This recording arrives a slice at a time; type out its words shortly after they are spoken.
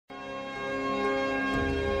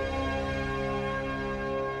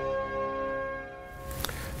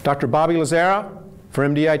Dr. Bobby Lazzara for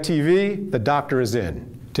MDI TV, The Doctor is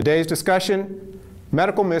In. Today's discussion,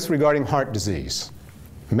 medical myths regarding heart disease.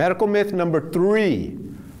 Medical myth number 3,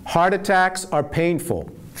 heart attacks are painful.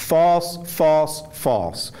 False, false,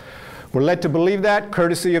 false. We're led to believe that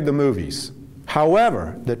courtesy of the movies.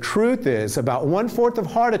 However, the truth is about 1/4 of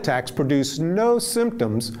heart attacks produce no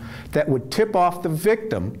symptoms that would tip off the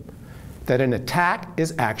victim that an attack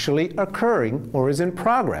is actually occurring or is in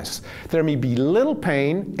progress. There may be little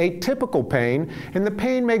pain, atypical pain, and the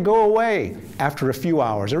pain may go away after a few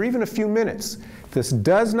hours or even a few minutes. This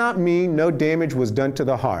does not mean no damage was done to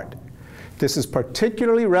the heart. This is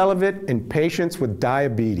particularly relevant in patients with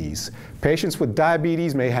diabetes. Patients with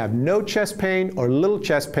diabetes may have no chest pain or little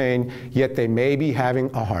chest pain, yet they may be having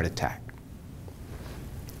a heart attack.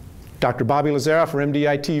 Dr. Bobby Lazzara for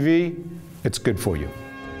MDI TV, it's good for you.